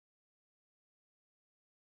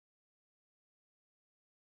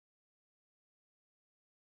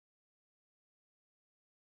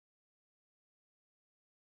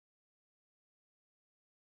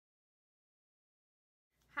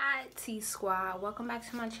Hi T Squad, welcome back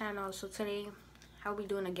to my channel. So today I'll be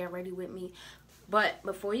doing a get ready with me, but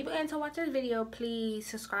before you begin to watch this video, please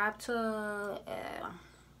subscribe to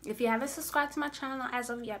if you haven't subscribed to my channel as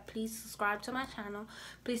of yet, please subscribe to my channel.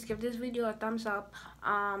 Please give this video a thumbs up.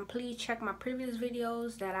 Please check my previous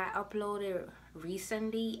videos that I uploaded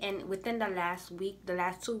recently and within the last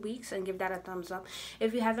 2 weeks, and give that a thumbs up.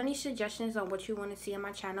 If you have any suggestions on what you want to see on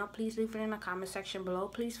my channel, please leave it in the comment section below.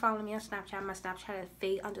 Please follow me on Snapchat. My Snapchat is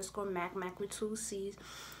Faye_Mac with 2 C's.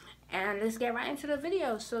 And let's get right into the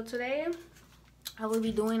video. So today I will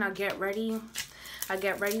be doing a get ready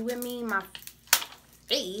with me. My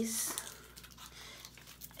face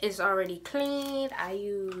is already cleaned. I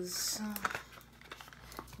use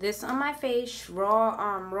this on my face,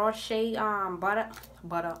 raw shea butter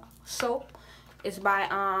soap. It's by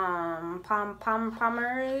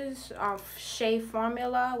Palmer's Shea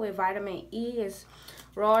Formula with vitamin E. It's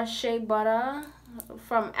raw shea butter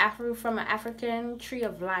from an African tree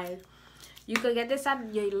of life. You could get this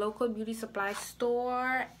at your local beauty supply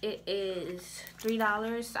store. It is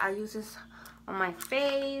 $3. I use this on my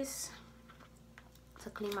face to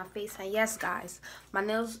clean my face. And yes guys, my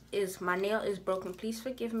nail is broken. Please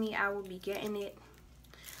forgive me. I will be getting it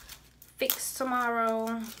fixed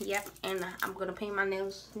tomorrow. Yep, and I'm gonna paint my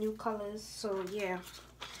nails new colors. So yeah,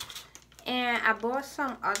 and I bought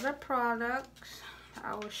some other products.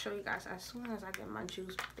 I will show you guys as soon as I get my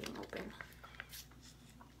juice thing open.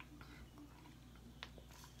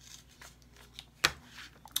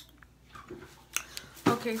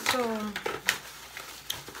 Okay, so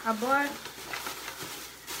I bought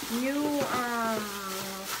new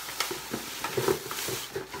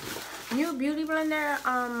beauty blender.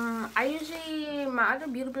 My other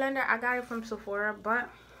beauty blender, I got it from Sephora, but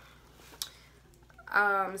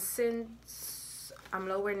since I'm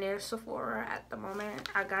nowhere near Sephora at the moment,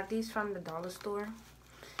 I got these from the dollar store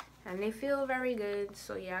and they feel very good.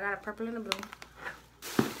 So yeah, I got a purple and a blue.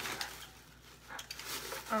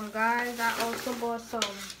 Guys, I also bought some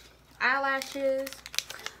eyelashes.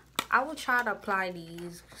 I will try to apply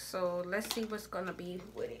these, so let's see what's gonna be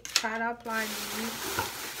with it. Try to apply these.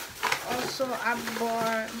 Also, I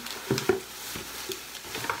bought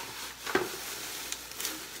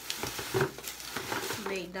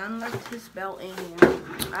they done like this belt in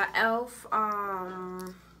here. Elf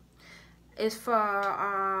is for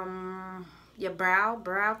your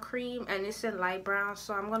brow cream, and it's in light brown.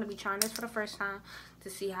 So I'm gonna be trying this for the first time to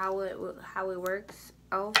see how it works.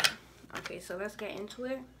 Oh, okay, so let's get into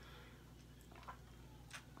it.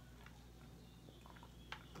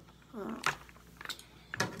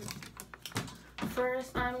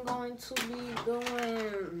 First, I'm going to be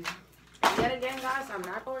doing, yet again guys, I'm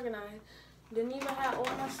not organized. Didn't even have all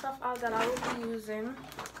my stuff out that I will be using.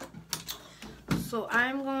 So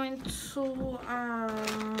I'm going to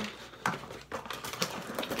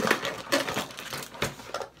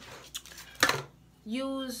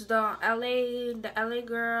use the LA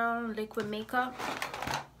Girl liquid makeup.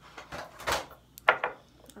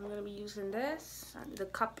 I'm gonna be using this.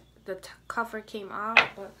 The cover came off,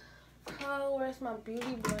 but oh, where's my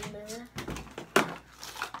beauty blender? My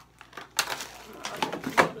other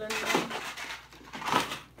beauty blender.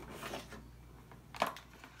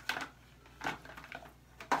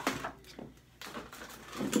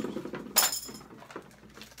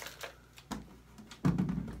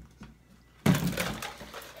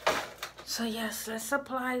 So yes, let's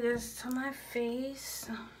apply this to my face.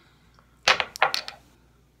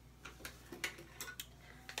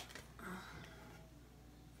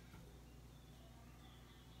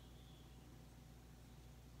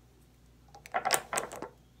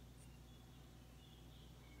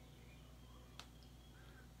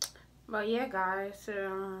 But yeah guys,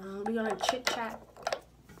 we're gonna chit chat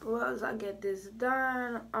once I get this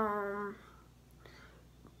done.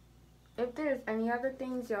 If there's any other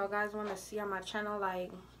things y'all guys want to see on my channel,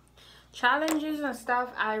 like challenges and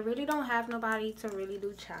stuff, I really don't have nobody to really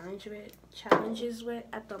do challenges with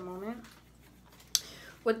at the moment.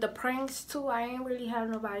 With the pranks too, I ain't really have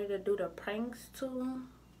nobody to do the pranks to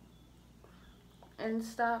and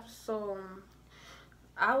stuff. So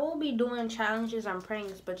I will be doing challenges and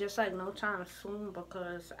pranks, but just like no time soon,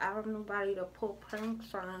 because I have nobody to pull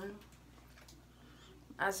pranks on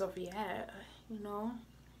as of yet, you know.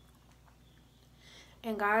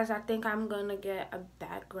 And guys, I think I'm gonna get a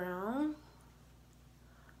background.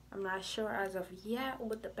 I'm not sure as of yet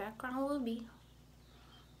what the background will be,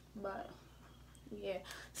 but yeah,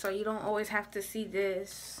 so you don't always have to see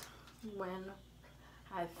this when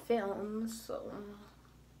I film. So,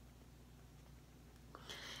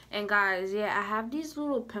 and guys, yeah, I have these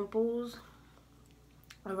little pimples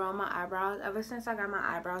around my eyebrows. Ever since I got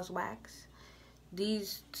my eyebrows waxed,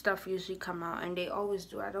 these stuff usually come out, and they always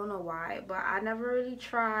do. I don't know why, but I never really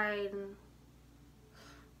tried.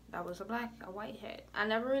 That was a white head. I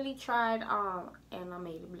never really tried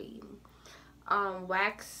animated bleeding. Not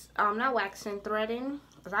waxing, threading,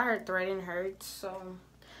 because I heard threading hurts, so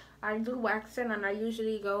I do waxing, and I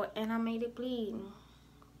usually go animated bleeding.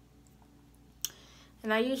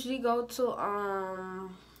 And I usually go to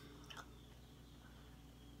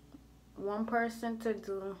one person to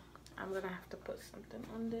do. I'm gonna have to put something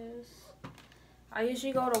on this. I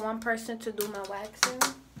usually go to one person to do my waxing.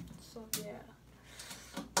 So yeah.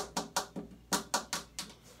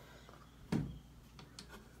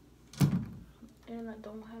 And I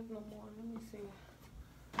don't have no more. Let me see.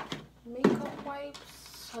 Makeup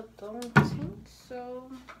wipes. I don't think so.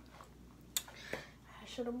 I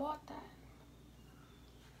should have bought that.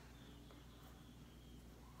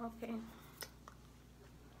 Okay.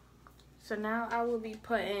 So now I will be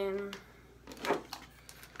putting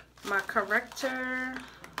my corrector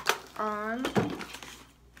on.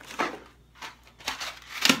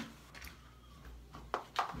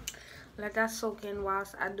 Let that soak in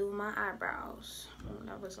whilst I do my eyebrows. Oh,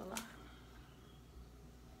 that was a lot.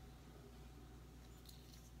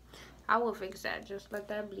 I will fix that. Just let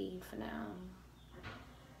that bleed for now.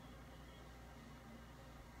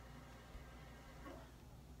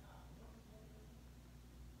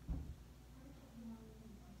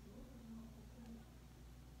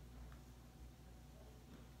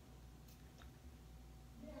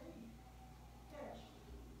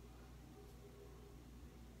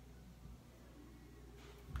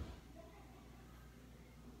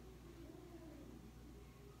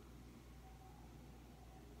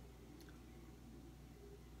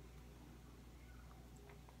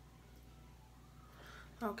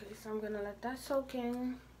 Okay, so I'm gonna let that soak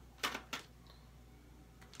in.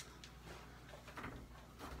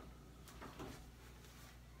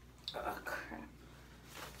 Oh crap.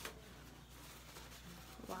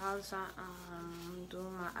 Whilst I do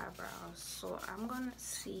my eyebrows, so I'm gonna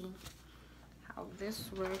see how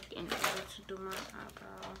this works in order to do my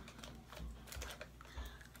eyebrow.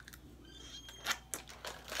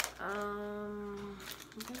 I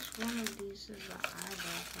guess one of these is an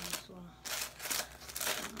eyebrow pencil.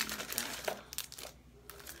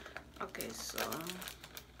 Okay, so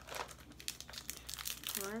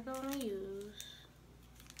we're gonna use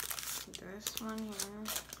this one here.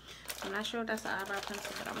 I'm not sure if that's an eyebrow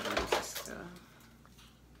pencil, but I'm gonna use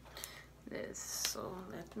this. So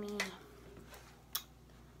let me.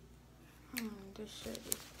 This shit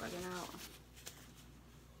is bugging out.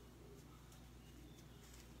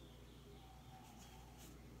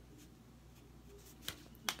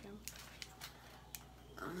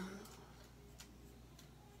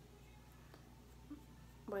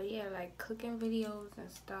 But yeah, like cooking videos and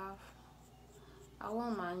stuff, I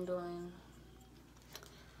won't mind doing.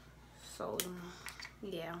 So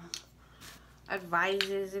yeah,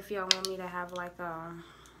 advices if y'all want me to have like a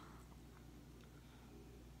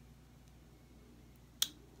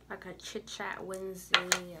chit chat Wednesday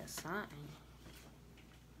or something.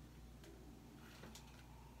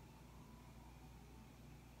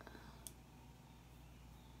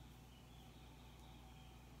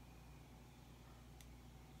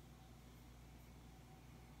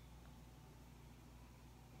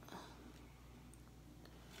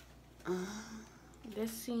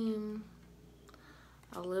 This seemed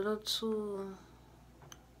a little too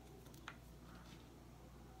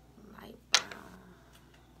light brown.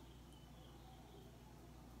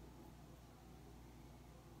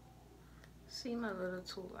 Seem a little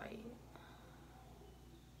too light.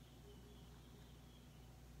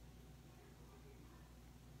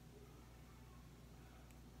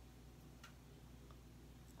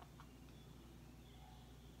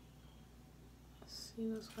 See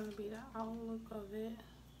what's gonna be the outlook of it.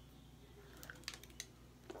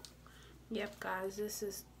 Yep, guys, this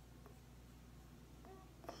is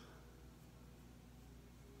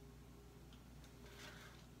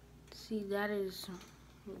see, that is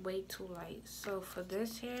way too light. So for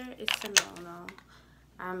this hair, it's a no-no.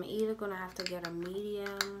 I'm either gonna have to get a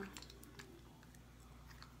medium.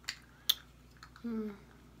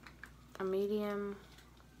 A medium.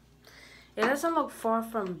 It doesn't look far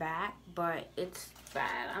from back, but it's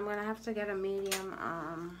bad. I'm gonna have to get a medium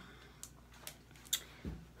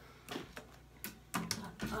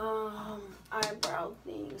eyebrow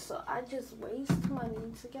thing. So I just waste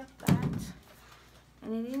money to get that,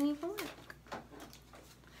 and it didn't even work.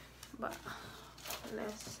 But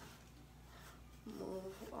let's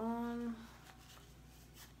move on.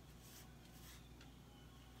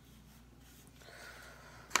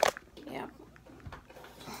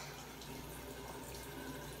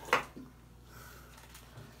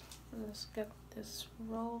 let's get this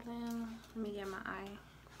rolling. Let me get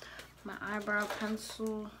my eyebrow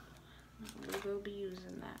pencil. We will be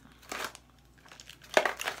using that.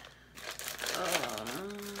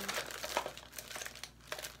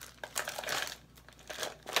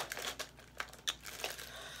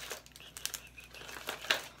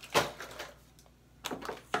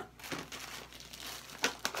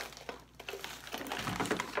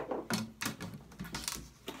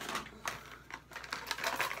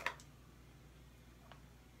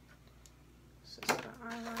 This is the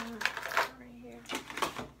eyeliner right here.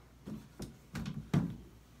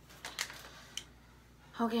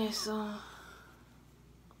 Okay, so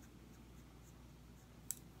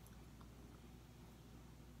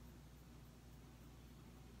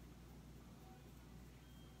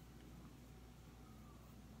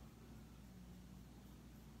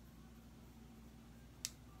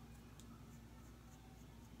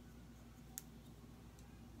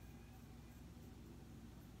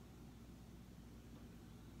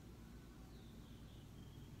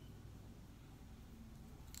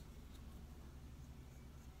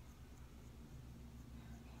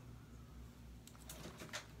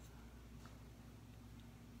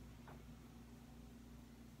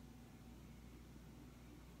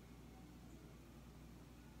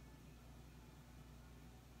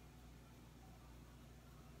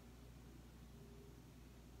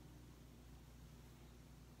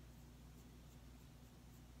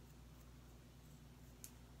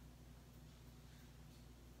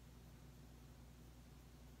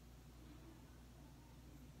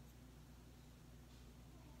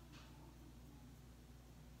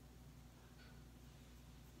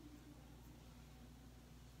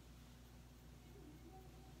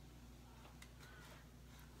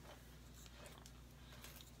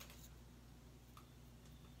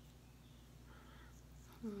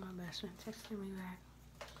my best friend texted me back.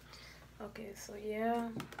 Okay, so yeah,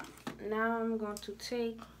 now I'm going to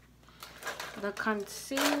take the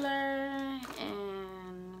concealer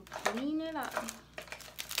and clean it up.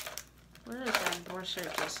 Where is that brush I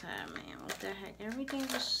just had, man? What the heck? Everything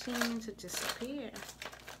just seemed to disappear.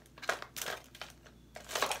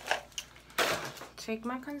 Take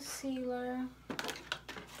my concealer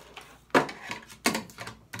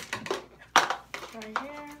right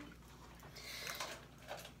here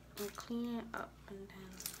and clean it up, and then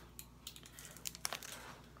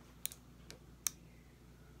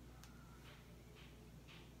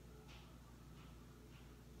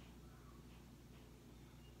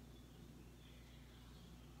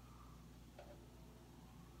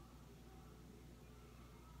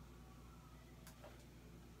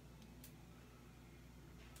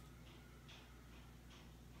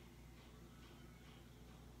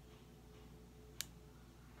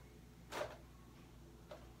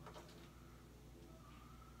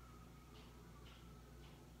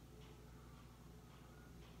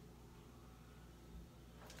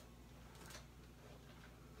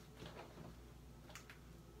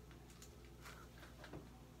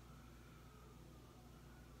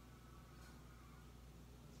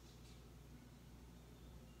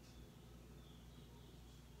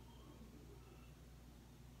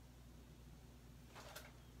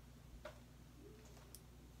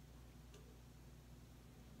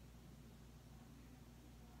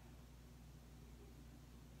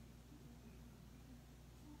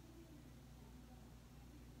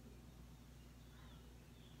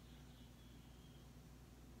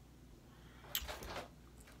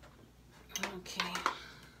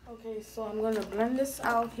okay, so I'm gonna blend this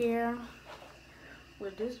out here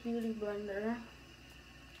with this beauty blender.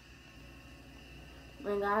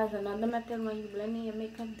 And guys, another method when you blending your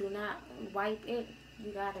makeup, do not wipe it.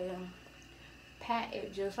 You gotta pat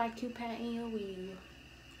it just like you patting your weave.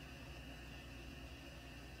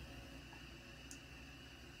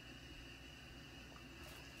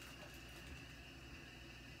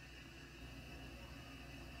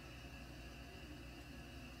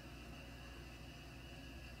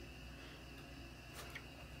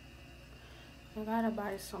 I gotta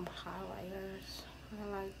buy some highlighters,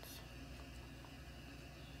 highlights.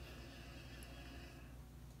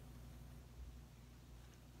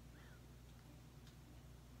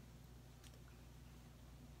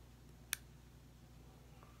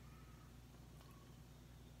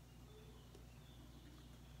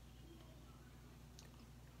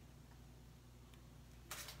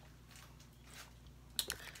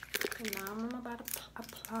 Okay, now I'm about to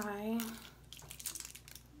apply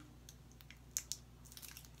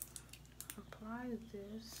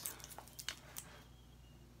this.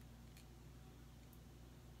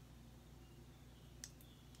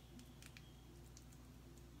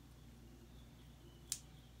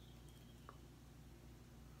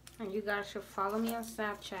 You guys should follow me on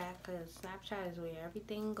Snapchat, because Snapchat is where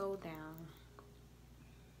everything go down.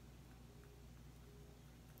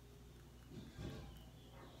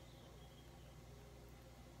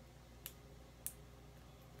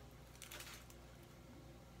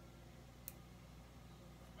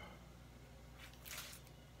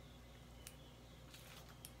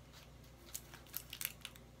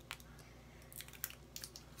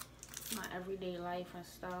 My everyday life and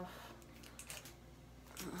stuff.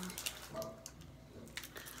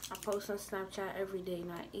 I post on Snapchat every day,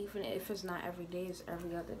 not even if it's not every day, it's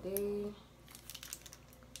every other day.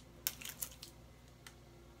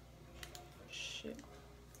 Shit.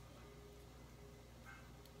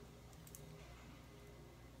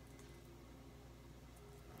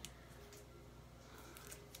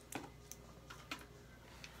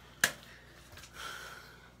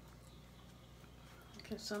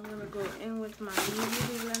 Okay, so I'm gonna go in with my new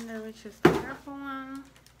beauty blender, which is the purple one.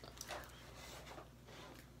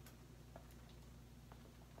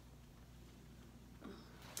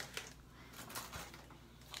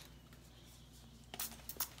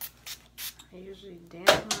 I usually damp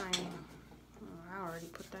my, I already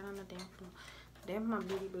put that on the damp my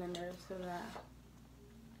beauty blender so that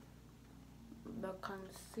the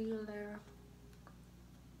concealer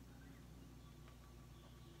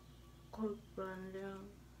could blend in.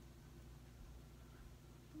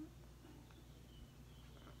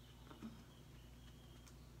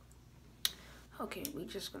 Okay, we're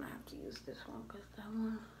just gonna have to use this one because that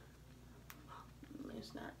one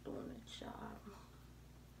is not doing the job.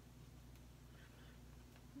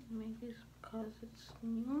 Maybe it's because it's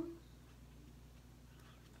new.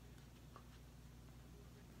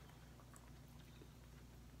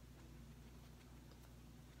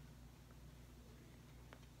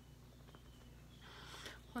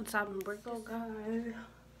 Once I'm break, oh guys,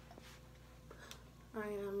 I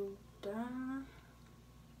am done.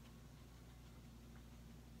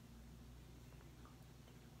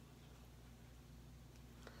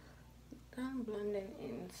 Done blending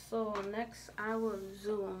in. So next I will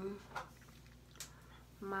zoom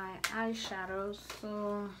my eyeshadows.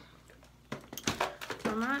 So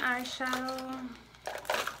for my eyeshadow,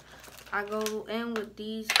 I go in with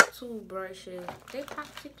these two brushes. They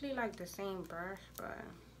practically like the same brush, but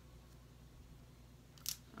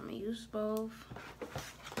I'm gonna use both.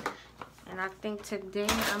 And I think today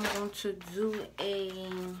I'm going to do a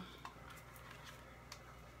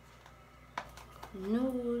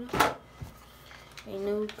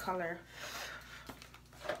nude color.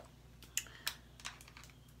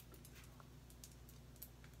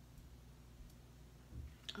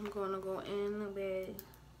 I'm gonna go in with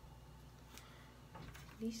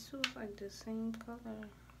these two like the same color.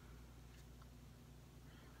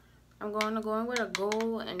 I'm going to go in with a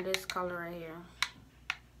gold and this color right here.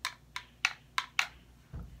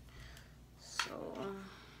 So,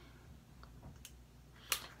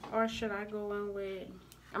 or should I go in with,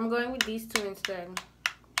 I'm going with these two instead.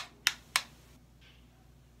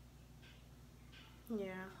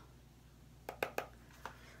 Yeah.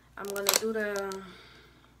 I'm gonna do the,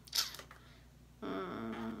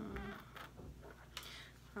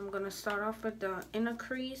 I'm gonna start off with the inner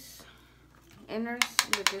crease,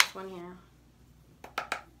 inners with this one here.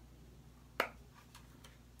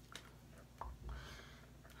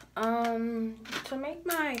 To make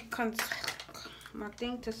my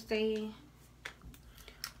thing to stay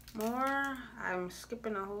more, I'm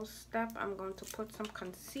skipping a whole step. I'm going to put some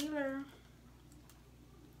concealer.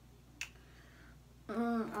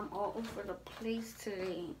 I'm all over the place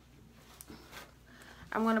today.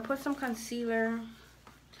 I'm gonna put some concealer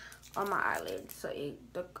on my eyelids so it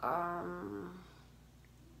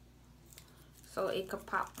could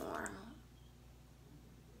pop more.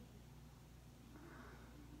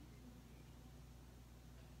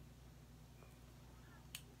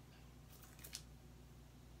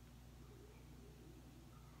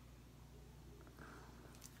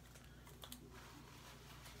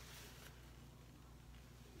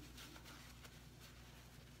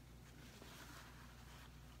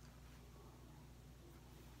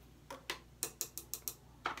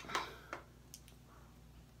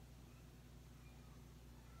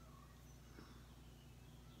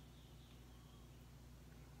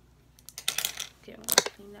 Okay, I'm gonna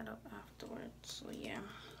clean that up afterwards. So yeah,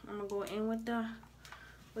 I'm gonna go in with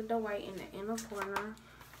the white in the inner corner.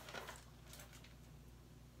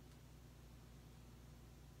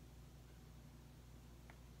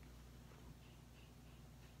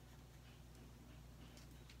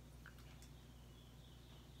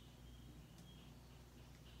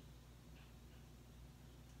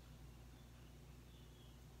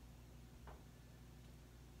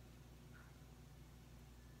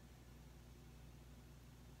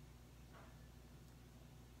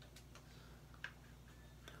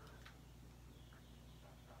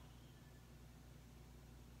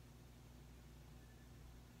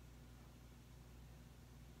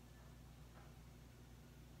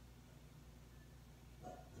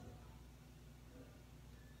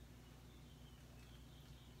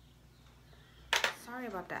 sorry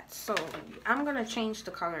about that. So I'm gonna change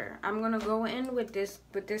the color. I'm gonna go in with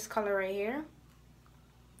this color right here.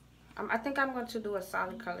 I think I'm going to do a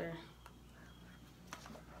solid color.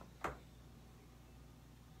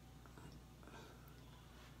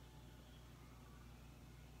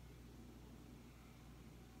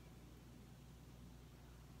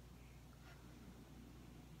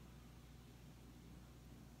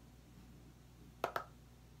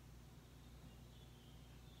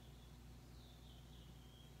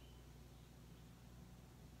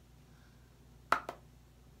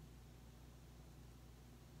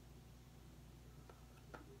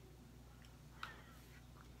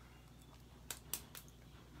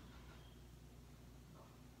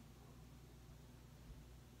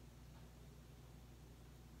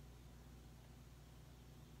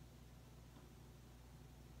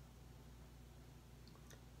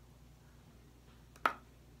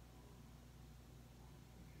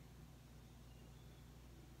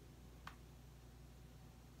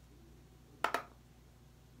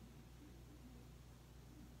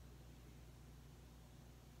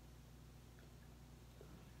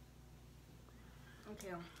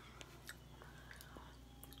 Okay.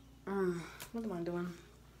 What am I doing?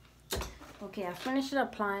 Okay, I finished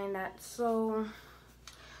applying that. So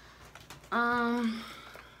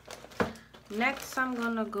next I'm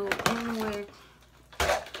gonna go in with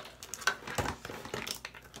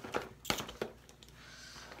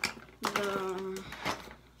the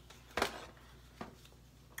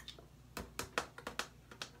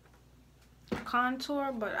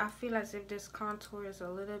contour, but I feel as if this contour is a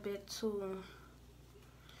little bit too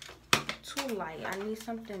light. I need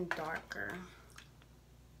something darker.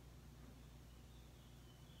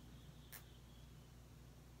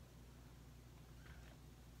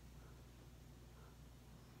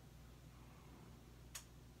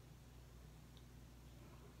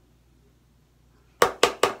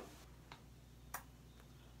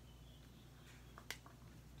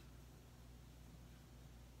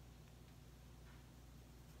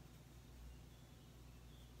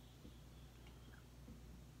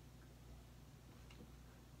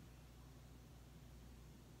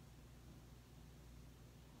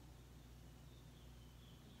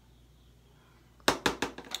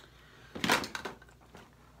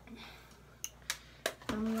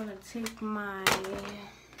 I'm gonna take my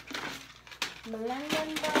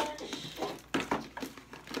blending brush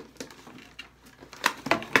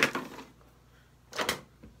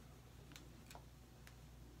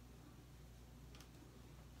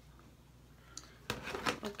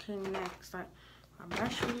okay, next my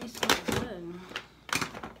brush really smells good.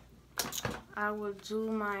 I will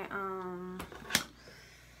do my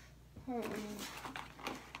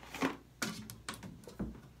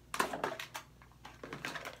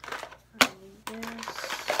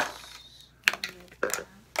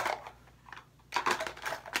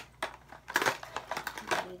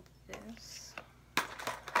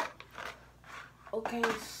okay,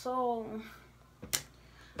 so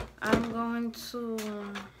I'm going to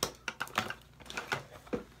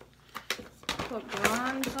put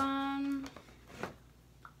bronze on.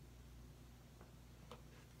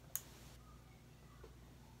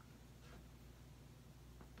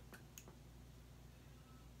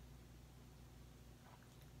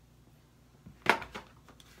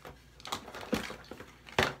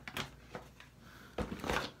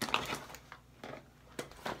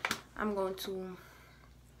 I'm going to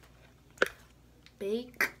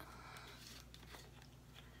bake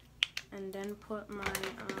and then put my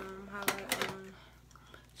highlight on.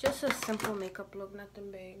 Just a simple makeup look,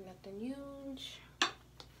 nothing big, nothing huge.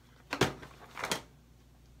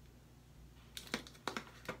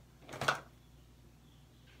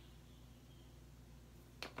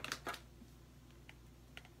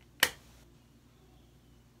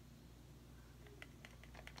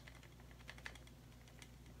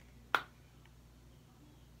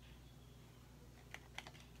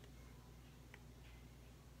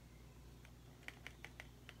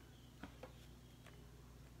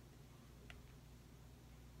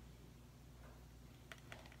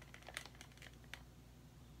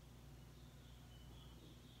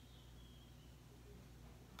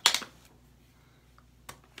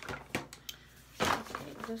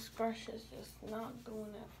 This brush is just not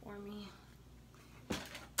doing it for me.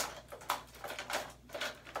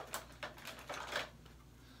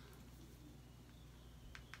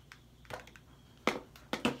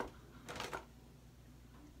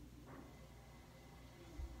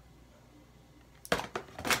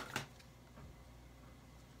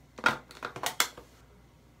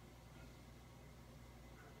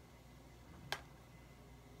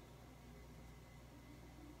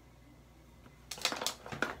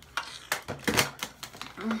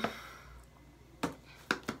 Okay,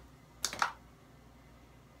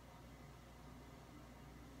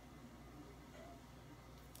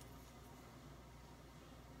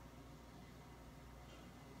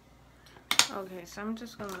 so I'm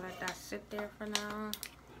just gonna let that sit there for now.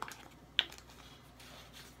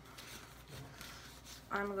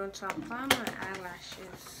 I'm going to apply my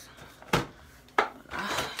eyelashes. So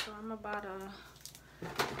I'm about to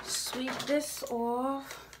sweep this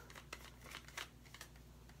off.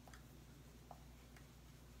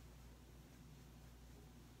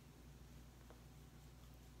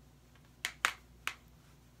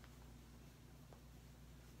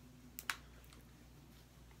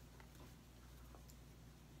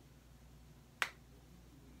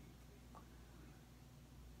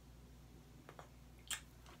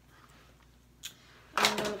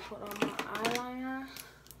 I'm going to put on my eyeliner.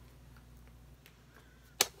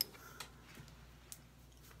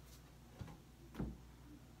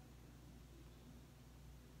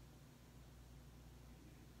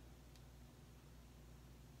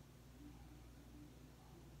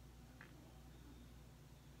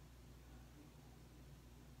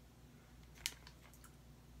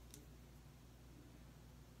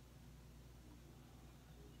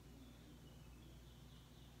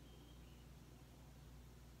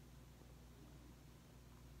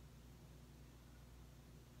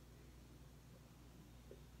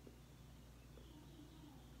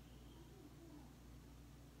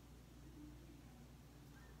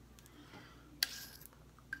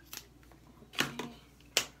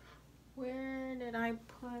 Where did I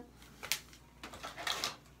put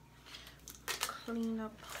clean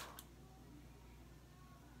up?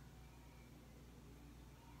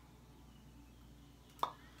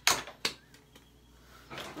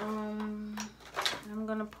 I'm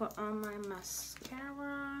gonna put on my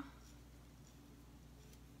mascara.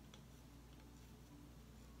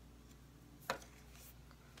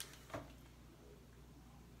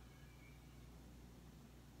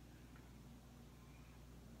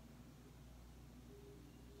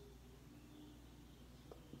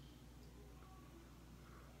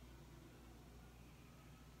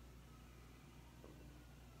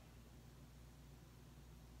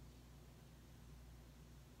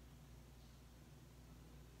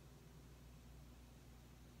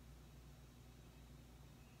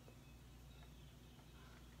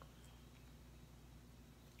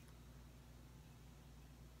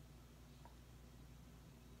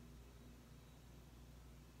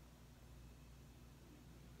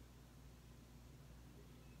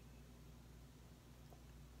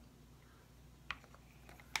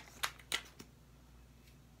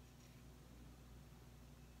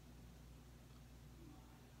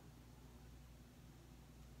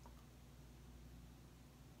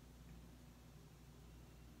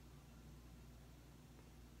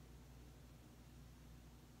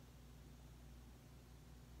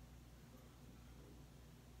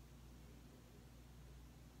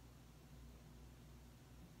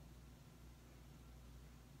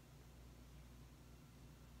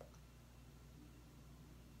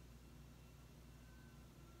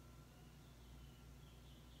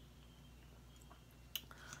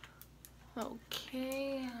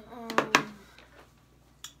 Okay,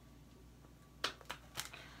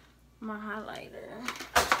 my highlighter.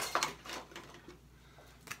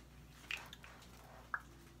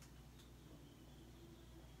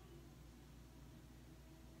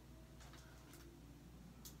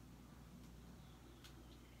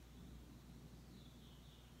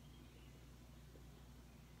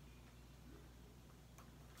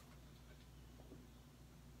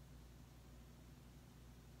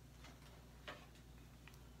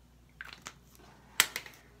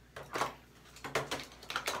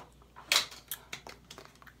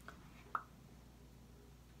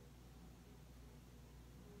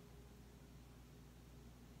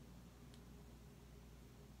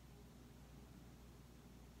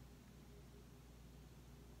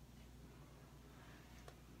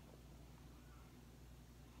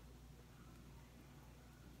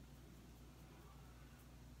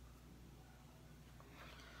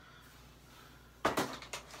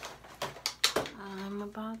 I'm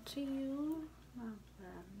about to use my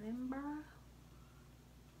November.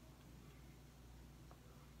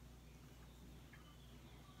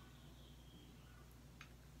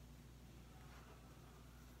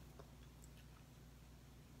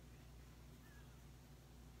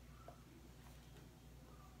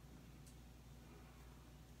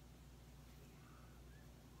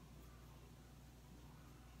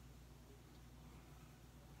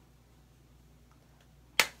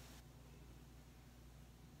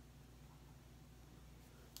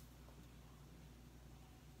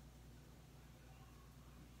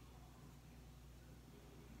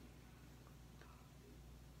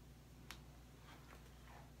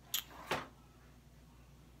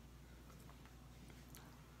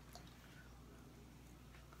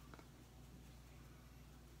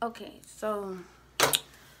 Okay, so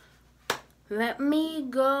let me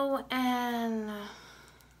go and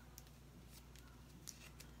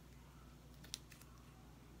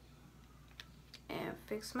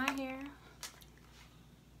fix my hair.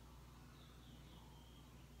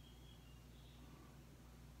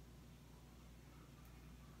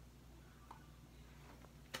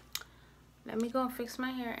 Let me go and fix my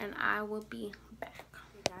hair and I will be back.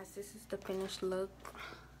 Okay guys, this is the finished look.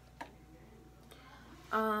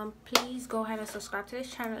 Please go ahead and subscribe to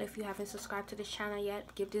this channel if you haven't subscribed to this channel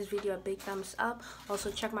yet. Give this video a big thumbs up.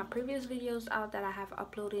 Also check my previous videos out that I have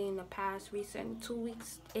uploaded in the past recent 2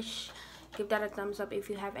 weeks ish. Give that a thumbs up. If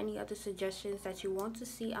you have any other suggestions that you want to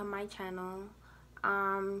see on my channel,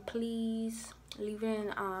 please leave it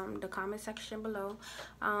in the comment section below.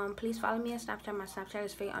 Please follow me on Snapchat. My Snapchat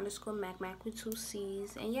is Faye_Mac with 2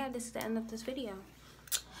 C's. And yeah, this is the end of this video.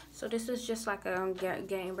 So this is just like a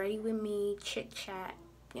getting ready with me chit chat,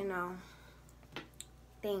 you know,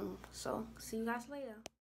 thing. So see you guys later.